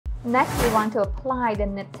Next, we want to apply the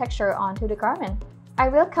knit texture onto the garment. I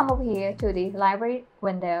will come over here to the library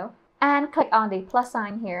window and click on the plus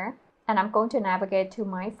sign here. And I'm going to navigate to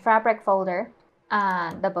my fabric folder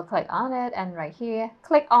and double click on it, and right here,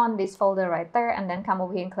 click on this folder right there, and then come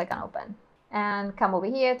over here and click on open. And come over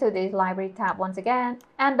here to the library tab once again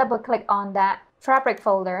and double click on that fabric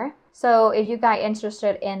folder. So if you guys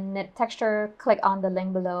interested in knit texture, click on the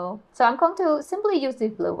link below. So I'm going to simply use the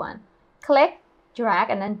blue one. Click, drag,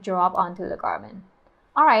 and then drop onto the garment.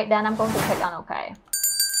 Alright, then I'm going to click on OK.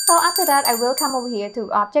 So after that, I will come over here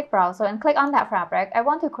to Object Browser and click on that fabric. I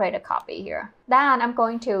want to create a copy here. Then I'm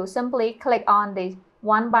going to simply click on the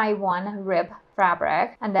 1x1 rib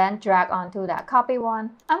fabric and then drag onto that copy one.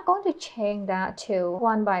 I'm going to change that to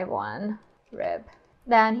 1x1 rib.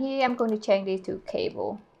 Then here I'm going to change this to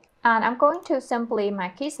cable. And I'm going to simply my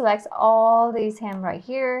key select all these hem right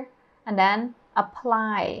here and then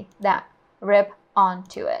apply that rib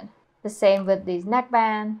onto it. The same with this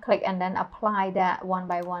neckband, click and then apply that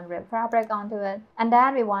 1x1 rib fabric onto it. And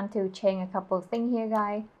then we want to change a couple of things here,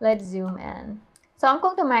 guys. Let's zoom in. So I'm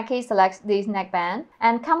going to my key select this neckband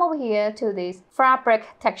and come over here to this fabric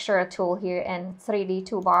texture tool here in 3D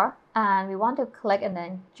toolbar. And we want to click and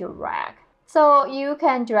then drag. So you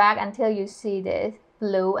can drag until you see this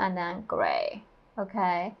blue and then gray,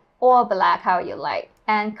 okay? Or black, how you like.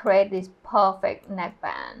 And create this perfect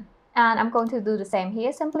neckband. And I'm going to do the same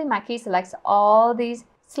here. Simply my key selects all these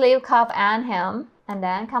sleeve cuff and hem. And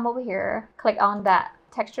then come over here, click on that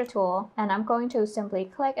texture tool. And I'm going to simply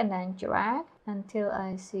click and then drag until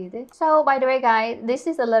I see this. So by the way, guys, this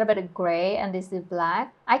is a little bit of gray and this is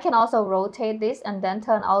black. I can also rotate this and then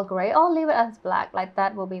turn all gray or leave it as black. Like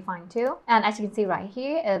that will be fine too. And as you can see right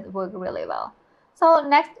here, it worked really well. So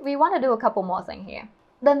next, we want to do a couple more things here.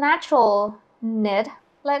 The natural knit,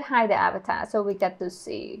 let's hide the avatar so we get to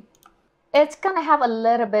see. It's gonna have a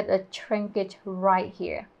little bit of shrinkage right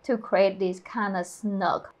here to create this kind of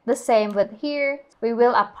snug. The same with here, we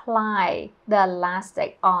will apply the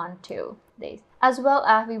elastic onto this, as well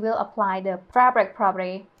as we will apply the fabric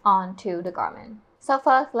property onto the garment. So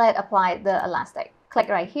first, let's apply the elastic. Click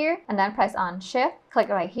right here and then press on shift, click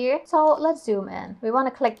right here. So let's zoom in. We want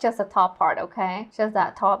to click just the top part, okay? Just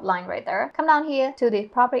that top line right there. Come down here to the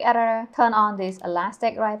property editor, turn on this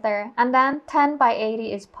elastic right there, and then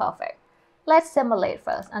 10x80 is perfect. Let's simulate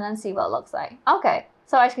first and then see what it looks like. Okay,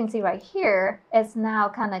 so as you can see right here, it's now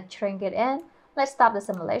kind of shrink it in. Let's stop the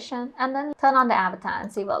simulation and then turn on the avatar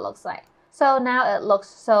and see what it looks like. So now it looks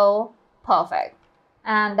so perfect.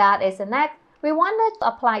 And that is the neck. We want to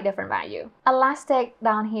apply different value. Elastic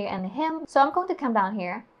down here and the hem. So I'm going to come down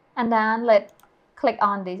here and then let's click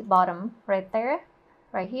on the bottom right there.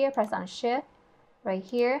 Right here, press on shift, right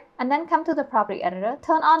here. And then come to the property editor,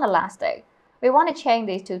 turn on elastic. We want to change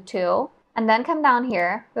this to 2. And then come down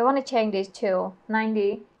here, we want to change this to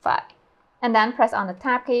 95. And then press on the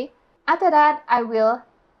tab key. After that, I will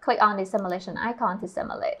click on the simulation icon to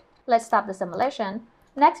simulate. Let's stop the simulation.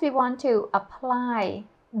 Next, we want to apply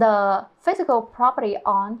the physical property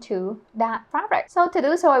onto that fabric. So to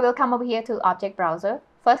do so, I will come over here to Object Browser.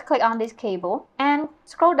 First, click on this cable and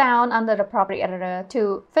scroll down under the property editor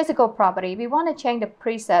to physical property. We want to change the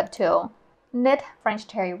preset to knit French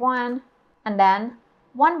terry 1 and then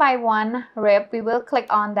 1x1 rib. We will click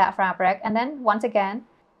on that fabric and then once again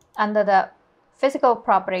under the physical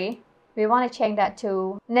property, we want to change that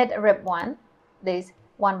to knit rib 1, this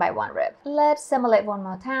 1x1 rib. Let's simulate one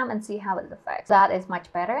more time and see how it affects. That is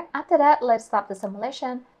much better. After that, let's stop the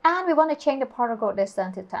simulation and we want to change the particle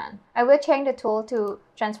distance to 10. I will change the tool to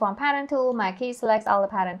transform pattern tool. My key selects all the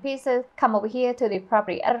pattern pieces. Come over here to the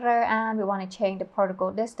property editor and we want to change the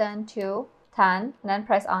particle distance to 10. And then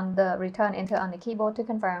press on the return enter on the keyboard to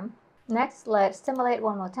confirm. Next, let's simulate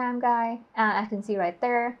one more time, guys. And as you can see right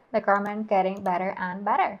there, the garment getting better and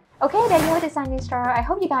better. Okay, there you have it, design tutorial. I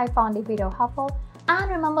hope you guys found the video helpful.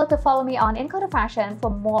 And remember to follow me on Encoder Fashion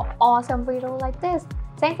for more awesome videos like this.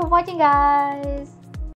 Thanks for watching, guys.